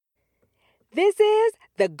This is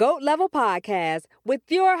the GOAT Level Podcast with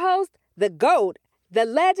your host, the GOAT, the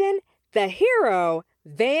legend, the hero,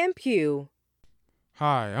 Van Pugh.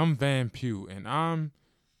 Hi, I'm Van Pugh, and I'm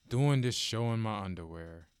doing this show in my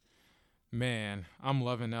underwear. Man, I'm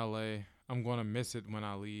loving LA. I'm going to miss it when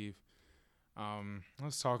I leave. I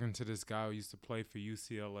was talking to this guy who used to play for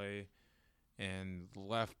UCLA and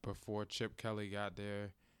left before Chip Kelly got there.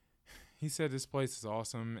 He said this place is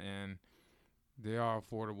awesome and there are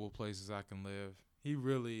affordable places I can live. He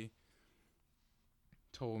really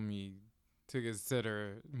told me to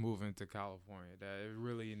consider moving to California, that it's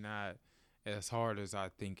really not as hard as I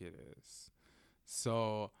think it is.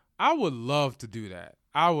 So I would love to do that.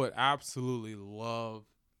 I would absolutely love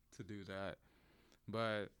to do that.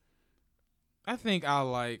 But I think I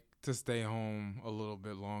like to stay home a little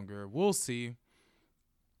bit longer. We'll see.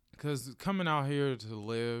 Because coming out here to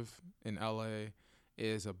live in LA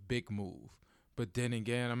is a big move. But then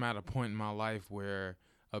again, I'm at a point in my life where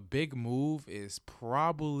a big move is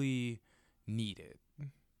probably needed.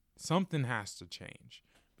 Something has to change.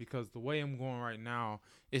 Because the way I'm going right now,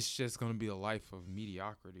 it's just going to be a life of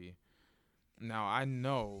mediocrity. Now, I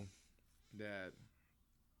know that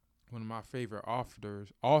one of my favorite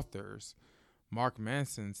authors, Mark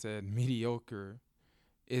Manson, said mediocre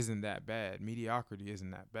isn't that bad. Mediocrity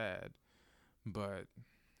isn't that bad. But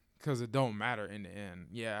because it don't matter in the end.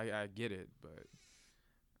 Yeah, I get it, but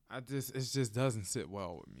it just doesn't sit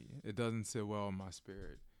well with me. It doesn't sit well in my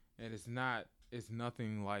spirit. And it's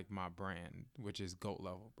nothing like my brand, which is GOAT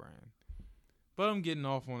Level brand. But I'm getting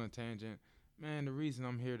off on a tangent. Man, the reason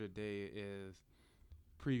I'm here today is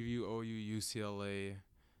preview OU UCLA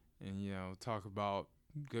and, talk about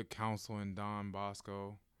good counsel in John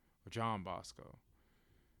Bosco.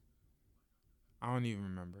 I don't even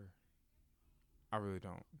remember. I really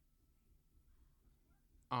don't.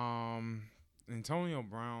 Antonio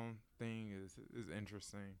Brown thing is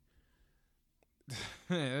interesting.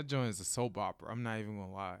 That joint is a soap opera. I'm not even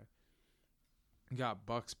gonna lie. You got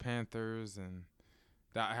Bucks Panthers, and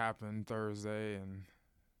that happened Thursday, and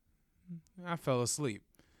I fell asleep.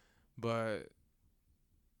 But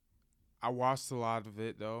I watched a lot of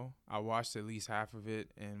it though. I watched at least half of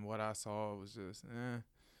it, and what I saw was just,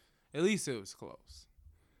 at least it was close.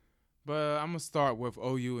 But I'm gonna start with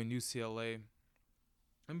OU and UCLA.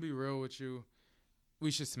 I'm gonna be real with you. We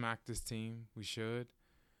should smack this team. We should.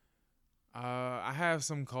 I have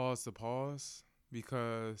some cause to pause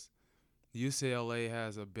because UCLA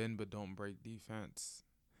has a bend but don't break defense.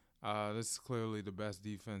 This is clearly the best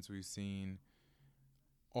defense we've seen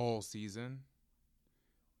all season,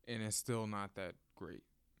 and it's still not that great.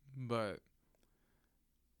 But,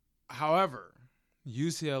 however,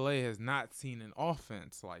 UCLA has not seen an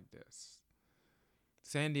offense like this.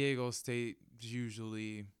 San Diego State is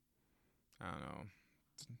usually,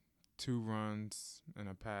 2 runs and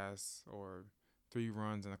a pass or 3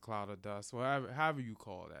 runs and a cloud of dust, however you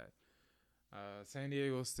call that. San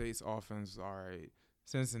Diego State's offense was all right.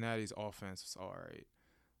 Cincinnati's offense was all right.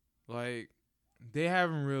 Like,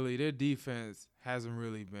 their defense hasn't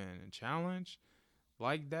really been a challenge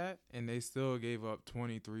like that, and they still gave up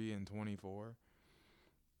 23 and 24.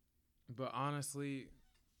 But honestly,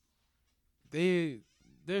 they're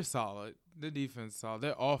solid. Their defense is solid.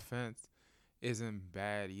 Their offense isn't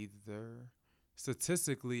bad either.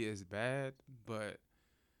 Statistically, it's bad, but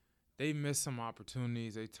they missed some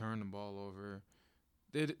opportunities. They turned the ball over.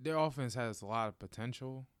 Their offense has a lot of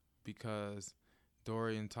potential because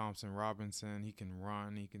Dorian Thompson-Robinson, he can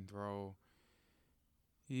run, he can throw.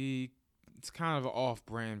 It's kind of an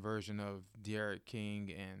off-brand version of Derek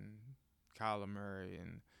King and Kyler Murray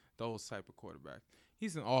and those type of quarterbacks.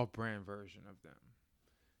 He's an off-brand version of them.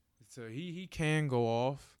 So he can go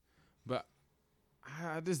off, but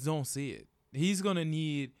I just don't see it. He's going to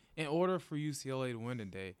need, in order for UCLA to win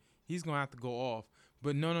today, he's going to have to go off.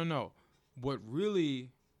 But no. What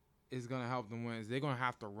really is going to help them win is they're going to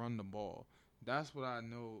have to run the ball. That's what I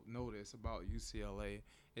notice about UCLA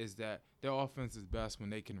is that their offense is best when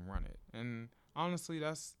they can run it. And honestly,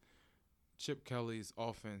 that's Chip Kelly's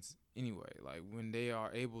offense anyway. Like, when they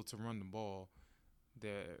are able to run the ball,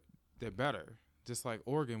 they're better. Just like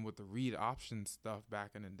Oregon with the read option stuff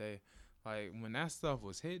back in the day. Like, when that stuff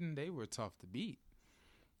was hitting, they were tough to beat.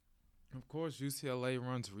 Of course, UCLA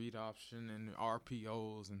runs read option and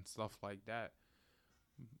RPOs and stuff like that.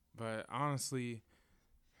 But honestly,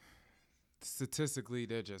 statistically,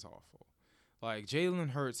 they're just awful. Like,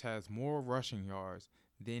 Jalen Hurts has more rushing yards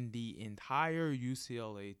than the entire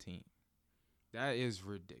UCLA team. That is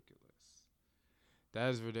ridiculous.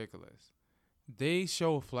 They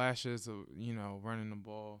show flashes of, running the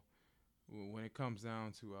ball when it comes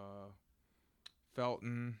down to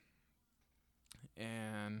Felton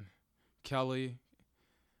and Kelly.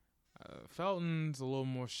 Felton's a little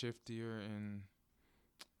more shiftier, and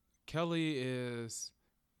Kelly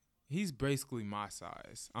he's basically my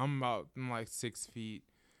size. I'm like 6 feet,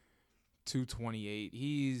 228.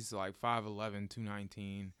 He's like 5'11",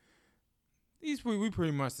 219. We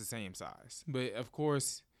pretty much the same size. But, of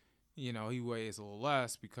course, he weighs a little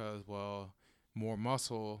less because, well, more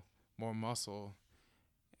muscle,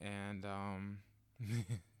 and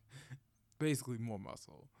basically more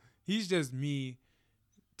muscle. He's just me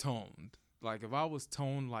toned. Like, if I was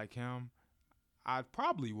toned like him, I'd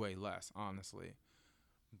probably weigh less, honestly.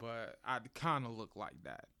 But I'd kind of look like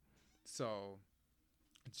that. So,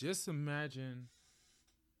 just imagine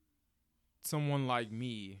someone like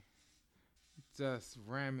me just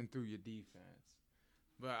ramming through your defense.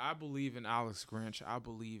 But I believe in Alex Grinch. I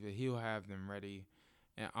believe that he'll have them ready.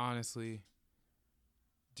 And honestly,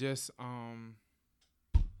 just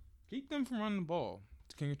keep them from running the ball.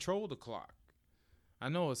 Control the clock. I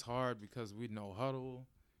know it's hard because we know huddle.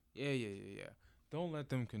 Yeah. Don't let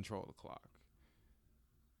them control the clock.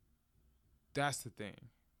 That's the thing.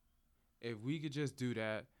 If we could just do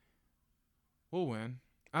that, we'll win.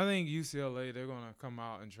 I think UCLA, they're going to come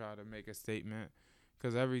out and try to make a statement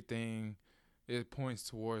because everything, it points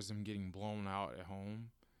towards them getting blown out at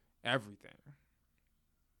home. Everything.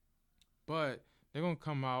 But they're going to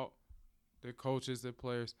come out, their coaches, their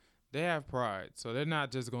players, they have pride. So they're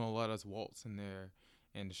not just going to let us waltz in there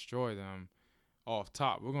and destroy them off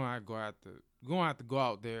top. We're going to have to go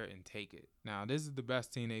out there and take it. Now, this is the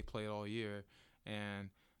best team they played all year, and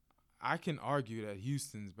I can argue that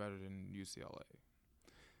Houston's better than UCLA.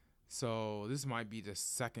 So this might be the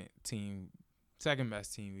second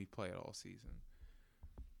best team we played all season.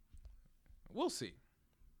 We'll see.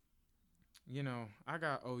 I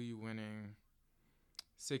got OU winning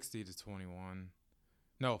 60-21.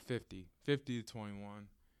 No, 50 to 21.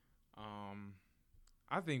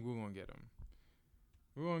 I think we're going to get them.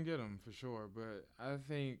 We're going to get them for sure. But I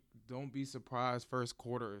think don't be surprised first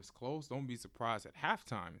quarter is close. Don't be surprised at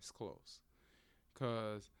halftime it's close.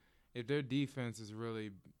 Because if their defense is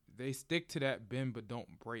really, they stick to that bend but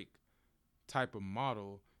don't break type of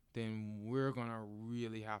model, then we're going to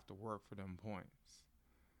really have to work for them points.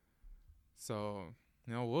 So,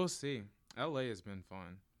 we'll see. LA has been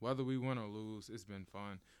fun. Whether we win or lose, it's been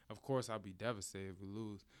fun. Of course, I'll be devastated if we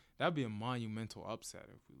lose. That'd be a monumental upset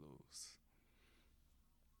if we lose.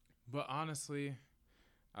 But honestly,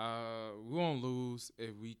 we won't lose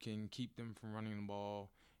if we can keep them from running the ball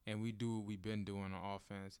and we do what we've been doing on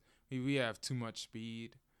offense. We have too much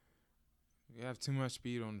speed. We have too much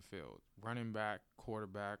speed on the field. Running back,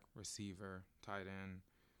 quarterback, receiver, tight end,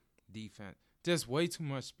 defense. Just way too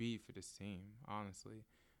much speed for this team, honestly.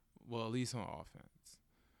 Well, at least on offense.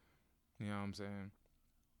 You know what I'm saying?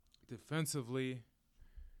 Defensively,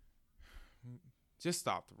 just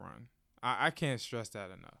stop the run. I can't stress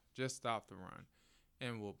that enough. Just stop the run,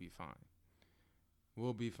 and we'll be fine.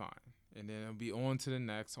 We'll be fine. And then it'll be on to the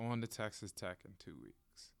next, on to Texas Tech in 2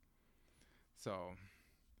 weeks. So,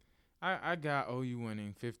 I got OU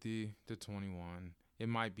winning 50-21. It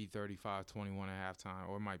might be 35-21 at halftime,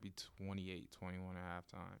 or it might be 28-21 at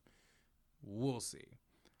halftime. We'll see.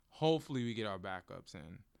 Hopefully we get our backups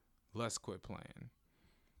in. Let's quit playing.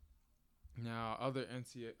 Now, other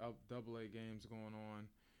NCAA games going on.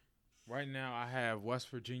 Right now, I have West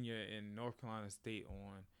Virginia and North Carolina State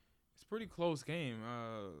on. It's a pretty close game.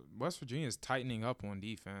 West Virginia is tightening up on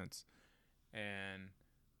defense, and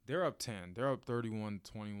they're up 10. They're up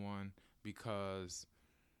 31-21 because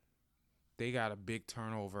they got a big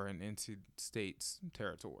turnover in NC State's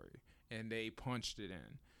territory, and they punched it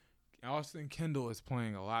in. Austin Kendall is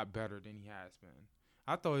playing a lot better than he has been.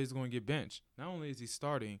 I thought he was going to get benched. Not only is he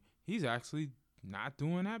starting, he's actually not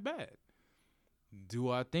doing that bad. Do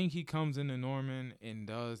I think he comes into Norman and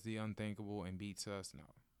does the unthinkable and beats us?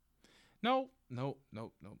 No. No.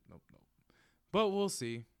 But we'll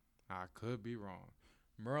see. I could be wrong.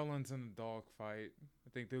 Maryland's in a dogfight. I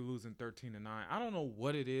think they're losing 13-9. I don't know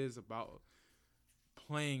what it is about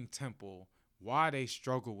playing Temple, why they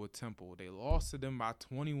struggle with Temple. They lost to them by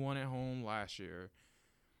 21 at home last year.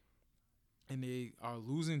 And they are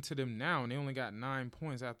losing to them now, and they only got 9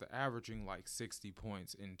 points after averaging like 60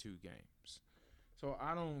 points in 2 games. So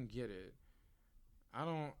I don't get it. You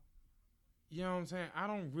know what I'm saying? I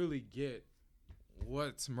don't really get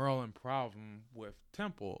what's Maryland's problem with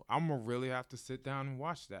Temple. I'm going to really have to sit down and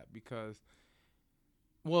watch that because,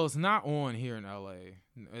 well, it's not on here in LA,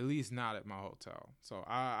 at least not at my hotel. So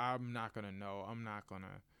I'm not going to know. I'm not going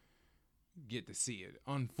to get to see it,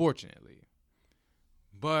 unfortunately.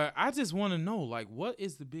 But I just want to know, like, what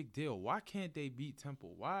is the big deal? Why can't they beat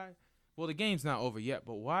Temple? Why Well, the game's not over yet,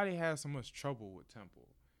 but why they have so much trouble with Temple?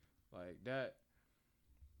 Like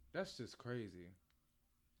that's just crazy.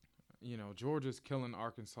 Georgia's killing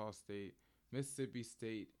Arkansas State, Mississippi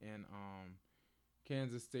State, and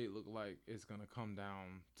Kansas State look like it's gonna come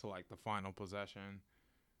down to like the final possession.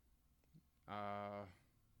 Uh,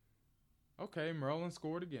 okay, Maryland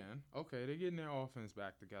scored again. Okay, they're getting their offense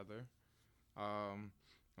back together. Um,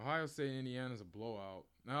 Ohio State and Indiana is a blowout.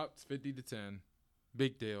 Now it's 50-10.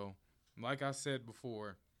 Big deal. Like I said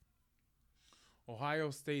before,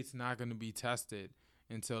 Ohio State's not going to be tested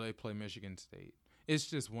until they play Michigan State. It's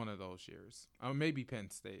just one of those years. Maybe Penn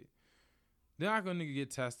State. They're not going to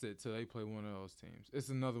get tested till they play one of those teams. It's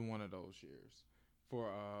another one of those years for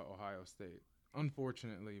Ohio State.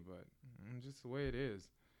 Unfortunately, but just the way it is.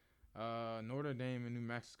 Notre Dame and New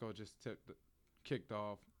Mexico just kicked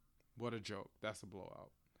off. What a joke. That's a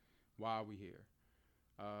blowout. Why are we here?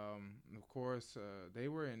 Of course, they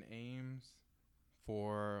were in Ames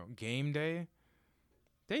for game day.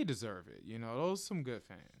 They deserve it. Those are some good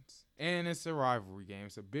fans. And it's a rivalry game.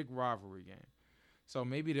 It's a big rivalry game. So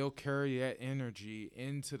maybe they'll carry that energy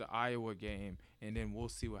into the Iowa game, and then we'll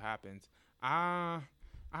see what happens. I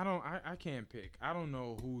can't pick. I don't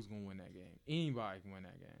know who's going to win that game. Anybody can win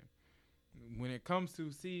that game. When it comes to,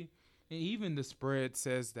 even the spread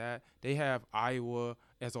says that they have Iowa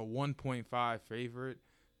as a 1.5 favorite,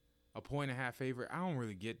 a 1.5 favorite. I don't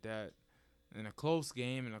really get that. In a close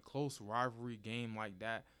game, in a close rivalry game like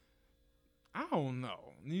that, I don't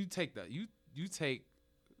know. You take the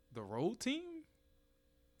road team?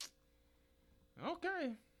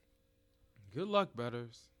 Okay. Good luck,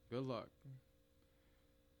 bettors. Good luck.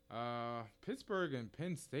 Pittsburgh and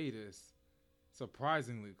Penn State is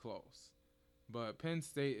surprisingly close. But Penn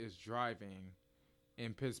State is driving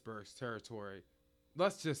in Pittsburgh's territory.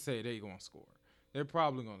 Let's just say they're going to score. They're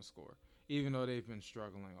probably going to score, even though they've been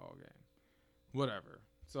struggling all game. Whatever.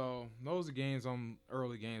 So those are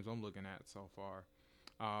early games I'm looking at so far.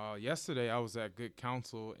 Yesterday I was at Good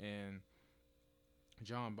Counsel in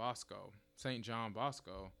St. John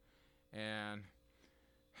Bosco, and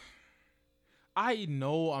I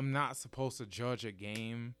know I'm not supposed to judge a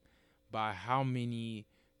game by how many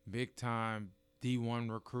big-time D1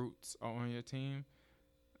 recruits are on your team.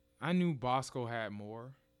 I knew Bosco had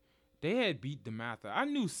more. They had beat DeMatha. I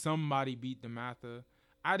knew somebody beat DeMatha.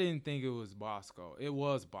 I didn't think it was Bosco. It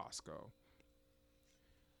was Bosco.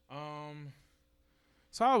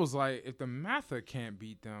 So I was like, if DeMatha can't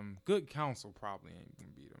beat them, Good Counsel probably ain't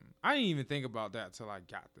going to beat them. I didn't even think about that till I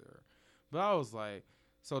got there. But I was like,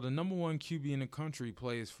 so the number one QB in the country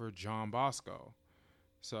plays for John Bosco.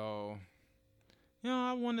 So,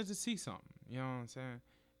 I wanted to see something. You know what I'm saying?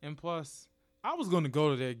 And plus, I was going to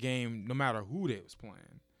go to their game no matter who they was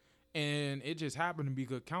playing. And it just happened to be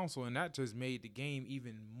Good Counsel, and that just made the game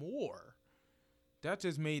even more.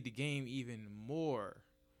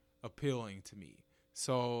 Appealing to me.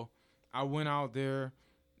 So I went out there.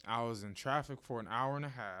 I was in traffic for an hour and a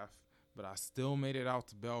half, but I still made it out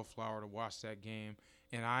to Bellflower to watch that game.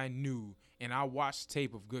 And I knew, and I watched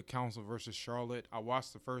tape of Good Counsel versus Charlotte. I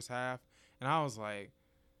watched the first half, and I was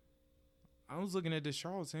looking at this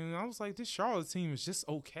Charlotte team, and I was like, this Charlotte team is just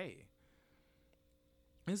okay.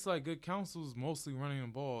 It's like Good Counsel's mostly running the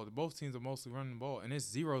ball. Both teams are mostly running the ball, and it's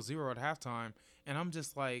 0-0 at halftime. And I'm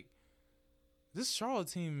just like, this Charlotte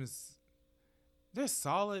team they're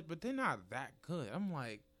solid, but they're not that good. I'm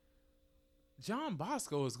like, John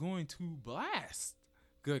Bosco is going to blast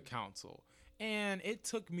Good Counsel. And it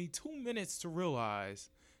took me 2 minutes to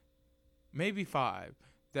realize, maybe 5,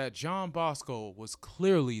 that John Bosco was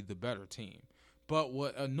clearly the better team. But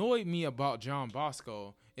what annoyed me about John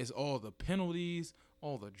Bosco is all the penalties,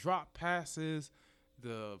 all the drop passes,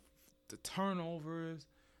 the turnovers,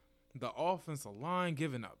 the offensive line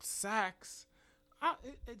giving up sacks.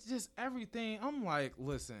 It's just everything. I'm like,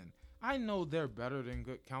 listen, I know they're better than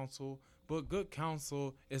Good Counsel, but Good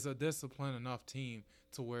Counsel is a disciplined enough team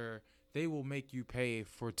to where they will make you pay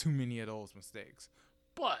for too many of those mistakes.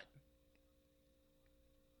 But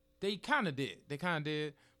they kind of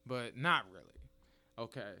did, but not really.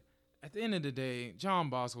 Okay. At the end of the day, John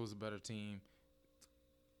Bosco was a better team.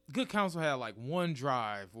 Good Counsel had like one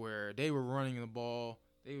drive where they were running the ball.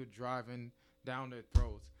 They were driving down their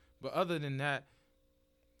throats. But other than that,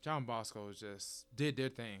 John Bosco just did their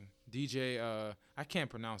thing. DJ, I can't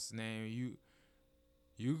pronounce his name.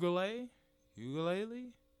 Ugalele?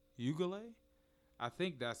 I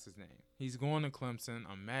think that's his name. He's going to Clemson.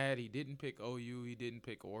 I'm mad he didn't pick OU. He didn't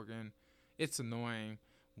pick Oregon. It's annoying.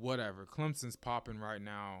 Whatever. Clemson's popping right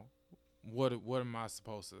now. What am I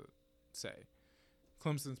supposed to say?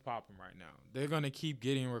 Clemson's popping right now. They're going to keep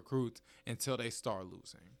getting recruits until they start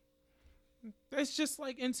losing. It's just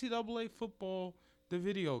like NCAA football, the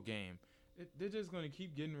video game. They're just going to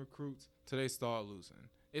keep getting recruits till they start losing.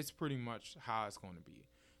 It's pretty much how it's going to be.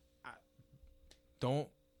 I, don't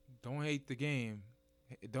hate the game.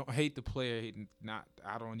 Don't hate the player.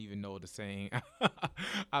 I don't even know the saying.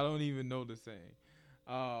 I don't even know the saying.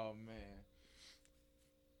 Oh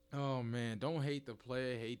man. Don't hate the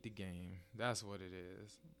player. Hate the game. That's what it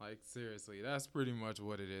is. Like seriously, that's pretty much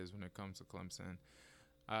what it is when it comes to Clemson.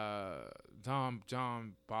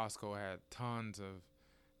 John Bosco had tons of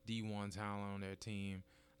D1 talent on their team.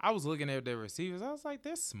 I was looking at their receivers. I was like,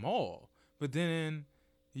 they're small. But then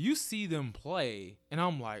you see them play, and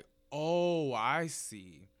I'm like, oh, I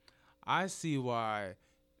see. I see why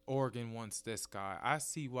Oregon wants this guy. I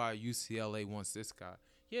see why UCLA wants this guy.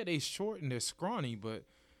 Yeah, they short and they're scrawny, but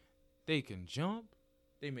they can jump.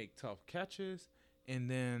 They make tough catches. And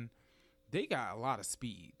then they got a lot of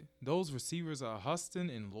speed. Those receivers are Huston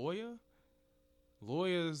and Loya.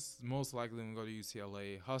 Loya's most likely going to go to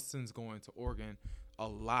UCLA. Huston's going to Oregon. A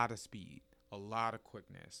lot of speed. A lot of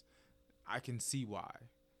quickness. I can see why.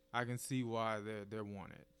 They're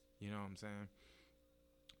wanted. You know what I'm saying?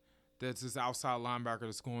 That's this outside linebacker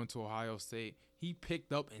that's going to Ohio State. He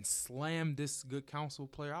picked up and slammed this Good Counsel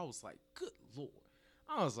player. I was like, good Lord.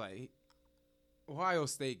 I was like, Ohio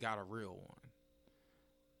State got a real one.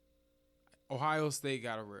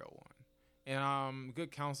 And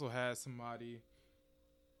Good Counsel has somebody.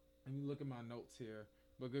 Let me look at my notes here.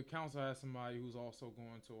 But Good Counsel has somebody who's also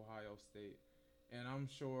going to Ohio State. And I'm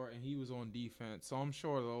sure, and he was on defense. So I'm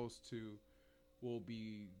sure those two will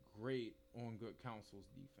be great on Good Counsel's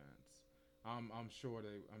defense. I'm sure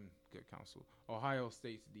Good Counsel. Ohio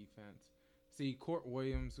State's defense. See, Court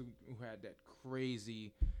Williams, who had that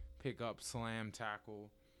crazy pickup slam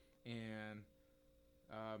tackle, and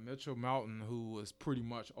Mitchell Mountain, who was pretty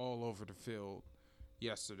much all over the field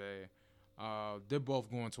yesterday. They're both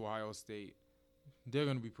going to Ohio State. They're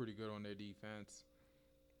going to be pretty good on their defense.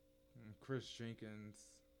 And Chris Jenkins,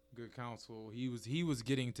 Good Counsel. He was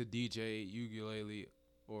getting to DJ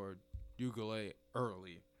Ugalele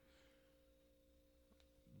early.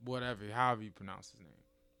 Whatever, however you pronounce his name.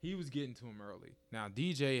 He was getting to him early. Now,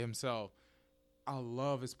 DJ himself, I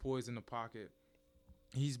love his poise in the pocket.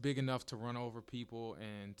 He's big enough to run over people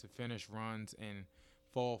and to finish runs and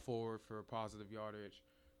fall forward for positive yardage.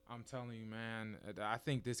 I'm telling you, man, I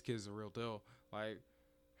think this kid's a real deal. Like,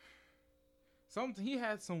 he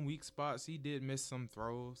had some weak spots. He did miss some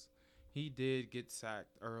throws. He did get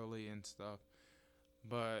sacked early and stuff.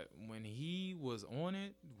 But when he was on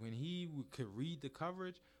it, when he could read the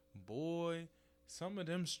coverage, boy, some of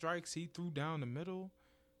them strikes he threw down the middle,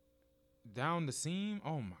 down the seam,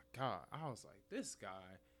 oh my God. I was like, this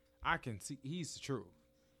guy, I can see, he's the truth.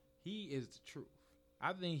 He is the truth.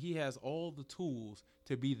 I think he has all the tools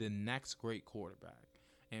to be the next great quarterback.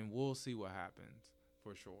 And we'll see what happens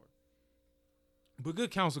for sure. But Good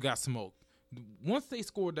Counsel got smoked. Once they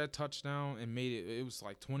scored that touchdown and made it was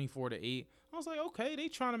like 24-8. I was like, okay, they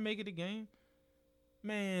trying to make it a game.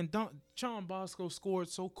 Man, John Bosco scored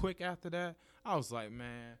so quick after that. I was like,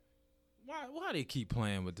 man, why they keep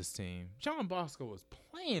playing with this team? John Bosco was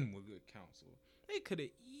playing with Good Counsel. They could have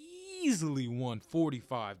easily won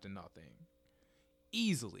 45-0.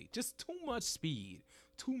 Easily. Just too much speed,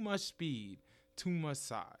 too much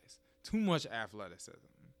size, too much athleticism.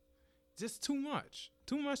 Just too much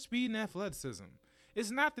speed and athleticism.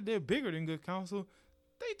 It's not that they're bigger than Good Counsel.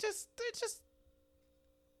 They just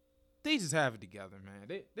have it together,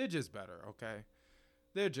 man. They're just better, okay?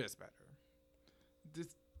 They're just better.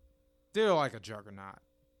 They're like a juggernaut.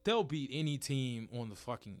 They'll beat any team on the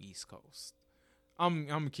fucking East Coast. I'm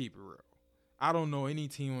gonna keep it real. I don't know any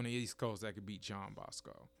team on the East Coast that could beat John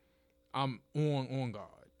Bosco. I'm on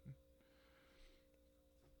guard.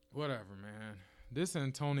 Whatever, man. This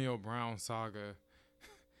Antonio Brown saga,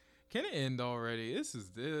 can it end already? This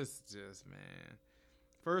just, man.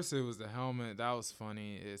 First, it was the helmet. That was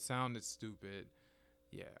funny. It sounded stupid.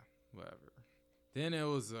 Yeah, whatever. Then it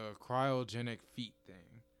was a cryogenic feet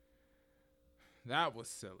thing. That was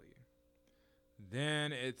silly.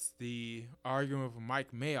 Then it's the argument with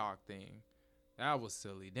Mike Mayock thing. That was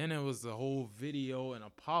silly. Then it was the whole video and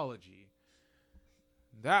apology.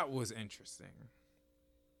 That was interesting.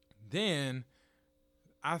 Then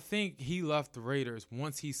I think he left the Raiders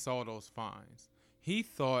once he saw those fines. He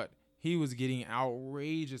thought he was getting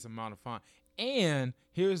outrageous amount of fine. And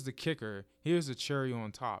here's the kicker. Here's the cherry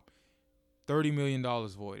on top. $30 million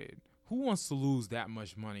voided. Who wants to lose that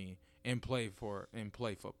much money and play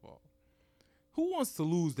football? Who wants to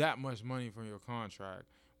lose that much money from your contract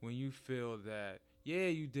when you feel that, yeah,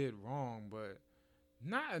 you did wrong, but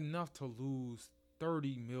not enough to lose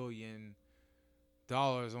 $30 million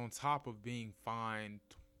on top of being fined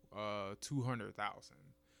 $200,000.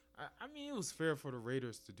 I mean, it was fair for the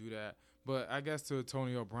Raiders to do that, but I guess to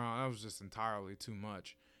Antonio Brown, that was just entirely too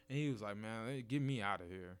much. And he was like, man, get me out of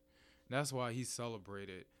here. And that's why he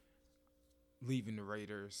celebrated leaving the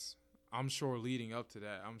Raiders. I'm sure leading up to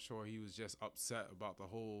that, I'm sure he was just upset about the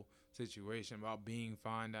whole situation, about being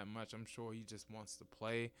fined that much. I'm sure he just wants to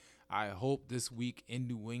play. I hope this week in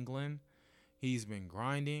New England, he's been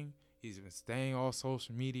grinding. He's been staying off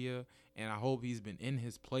social media, and I hope he's been in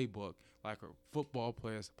his playbook like a football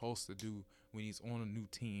player is supposed to do when he's on a new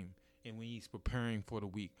team and when he's preparing for the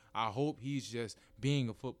week. I hope he's just being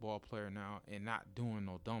a football player now and not doing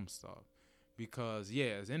no dumb stuff. Because,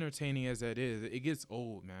 yeah, as entertaining as that is, it gets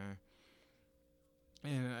old, man.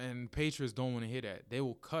 And Patriots don't want to hear that. They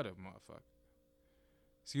will cut a motherfucker.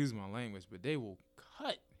 Excuse my language, but they will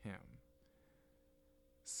cut him.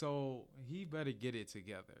 So he better get it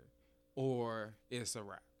together, or it's a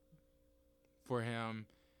wrap for him.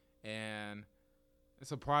 And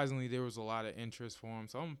surprisingly, there was a lot of interest for him.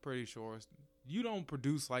 So I'm pretty sure you don't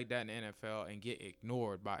produce like that in the NFL and get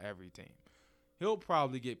ignored by every team. He'll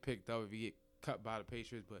probably get picked up if he get cut by the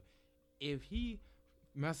Patriots. But if he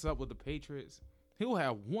messes up with the Patriots, he'll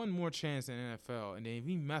have one more chance in the NFL. And then if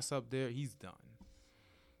he mess up there, he's done.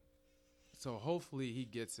 So hopefully he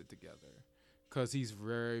gets it together because he's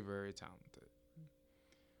very, very talented.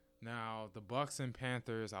 Now, the Bucks and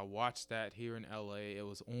Panthers, I watched that here in L.A. It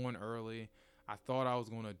was on early. I thought I was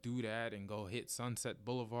going to do that and go hit Sunset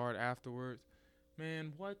Boulevard afterwards.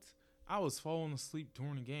 Man, what? I was falling asleep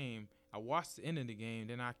during the game. I watched the end of the game,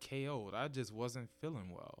 then I KO'd. I just wasn't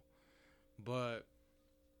feeling well. But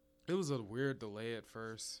it was a weird delay at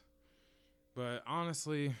first. But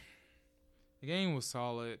honestly, the game was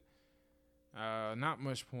solid. Not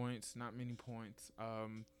much points, not many points.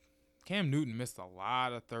 Cam Newton missed a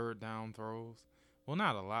lot of third down throws. Well,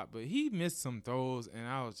 not a lot, but he missed some throws, and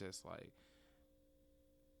I was just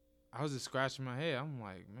scratching my head. I'm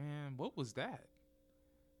like, man, what was that?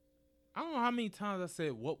 I don't know how many times I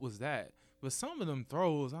said, what was that? But some of them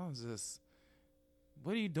throws, I was just,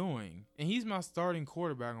 what are you doing? And he's my starting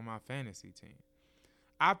quarterback on my fantasy team.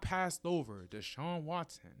 I passed over Deshaun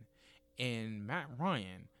Watson and Matt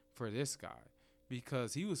Ryan for this guy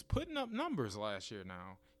because he was putting up numbers last year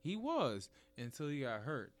now. He was until he got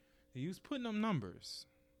hurt. He was putting up numbers.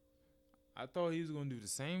 I thought he was going to do the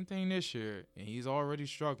same thing this year, and he's already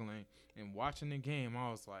struggling. And watching the game, I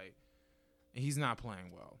was like, he's not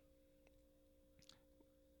playing well.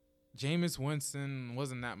 Jameis Winston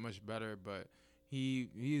wasn't that much better, but he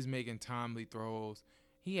was making timely throws.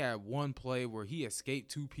 He had one play where he escaped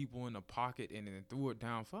two people in the pocket and then threw it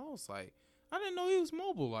down. I was like, I didn't know he was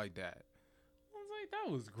mobile like that. I was like,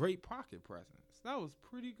 that was great pocket presence. That was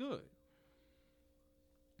pretty good.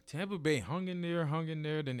 Tampa Bay hung in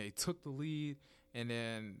there. Then they took the lead, and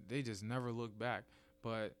then they just never looked back.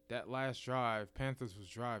 But that last drive, Panthers was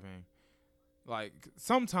driving. Like,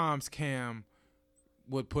 sometimes Cam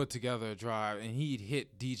would put together a drive, and he'd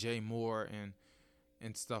hit DJ Moore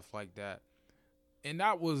and stuff like that. And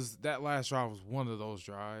that last drive was one of those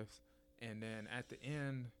drives. And then at the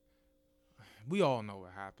end, we all know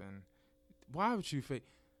what happened. Why would you fake?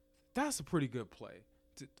 That's a pretty good play.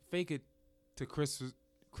 To fake it to Christian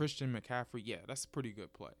McCaffrey, yeah, that's a pretty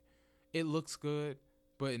good play. It looks good,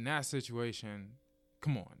 but in that situation,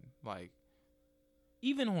 come on. Like,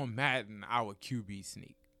 even on Madden, I would QB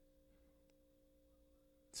sneak.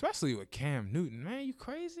 Especially with Cam Newton. Man, you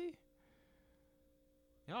crazy?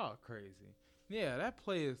 Y'all crazy. Yeah, that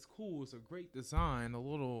play is cool. It's a great design. A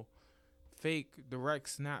little fake direct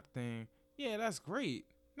snap thing. Yeah, that's great.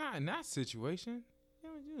 Not in that situation.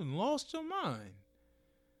 You lost your mind.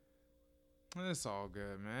 It's all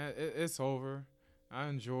good, man. It's over. I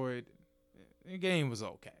enjoyed it. The game was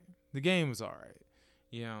okay. The game was all right.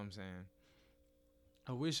 You know what I'm saying?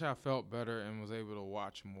 I wish I felt better and was able to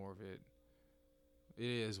watch more of it. It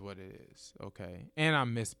is what it is, okay? And I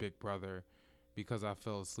missed Big Brother because I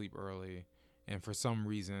fell asleep early. And for some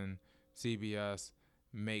reason, CBS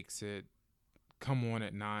makes it come on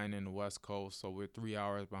at 9 in the West Coast. So we're 3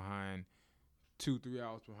 hours behind, 3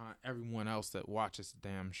 hours behind everyone else that watches the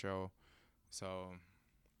damn show. So,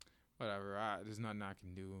 whatever. There's nothing I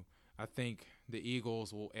can do. I think the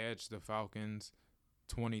Eagles will edge the Falcons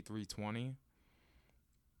 23-20.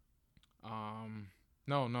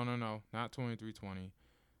 No, not 23-20.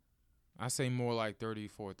 I say more like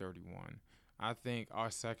 34-31. I think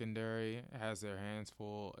our secondary has their hands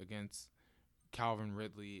full against Calvin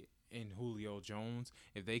Ridley and Julio Jones.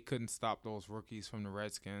 If they couldn't stop those rookies from the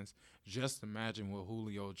Redskins, just imagine what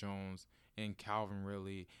Julio Jones and Calvin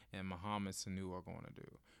Ridley and Mohamed Sanu are going to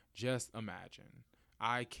do. Just imagine.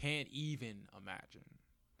 I can't even imagine.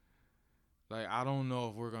 Like, I don't know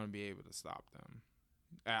if we're going to be able to stop them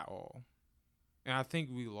at all. And I think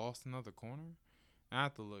we lost another corner. I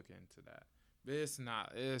have to look into that. But it's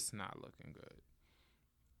not looking good.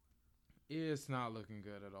 It's not looking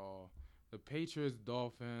good at all. The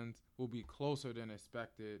Patriots-Dolphins will be closer than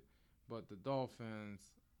expected, but the Dolphins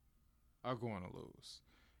are going to lose.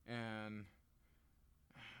 And,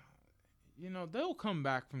 they'll come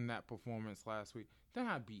back from that performance last week. They're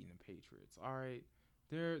not beating the Patriots, all right?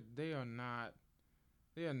 They are not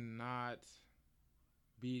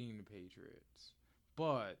beating the Patriots.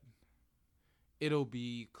 But it'll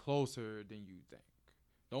be closer than you think.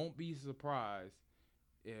 Don't be surprised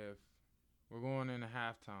if we're going into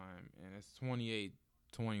halftime and it's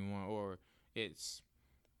 28-21 or it's,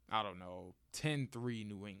 10-3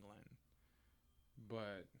 New England.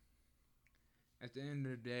 But at the end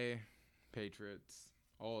of the day, Patriots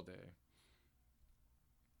all day.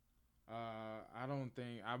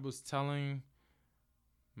 I was telling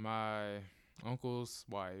my uncle's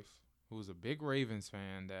wife, who's a big Ravens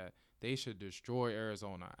fan, that they should destroy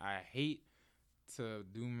Arizona. I hate to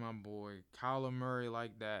do my boy Kyler Murray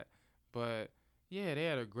like that, but yeah, they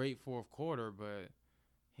had a great fourth quarter, but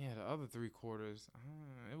yeah, the other three quarters,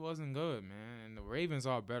 it wasn't good, man. And the Ravens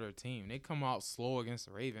are a better team. They come out slow against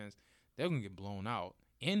the Ravens, they're going to get blown out.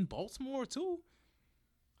 In Baltimore, too?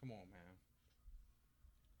 Come on,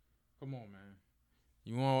 man.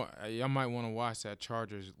 Y'all might want to watch that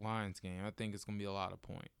Chargers-Lions game. I think it's going to be a lot of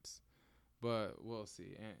points. But we'll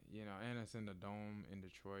see. And it's in the Dome in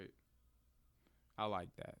Detroit. I like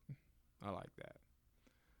that.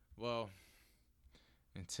 Well,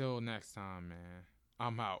 until next time, man,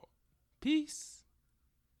 I'm out. Peace.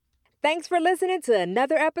 Thanks for listening to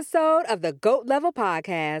another episode of the GOAT Level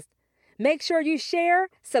Podcast. Make sure you share,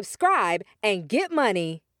 subscribe, and get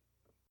money.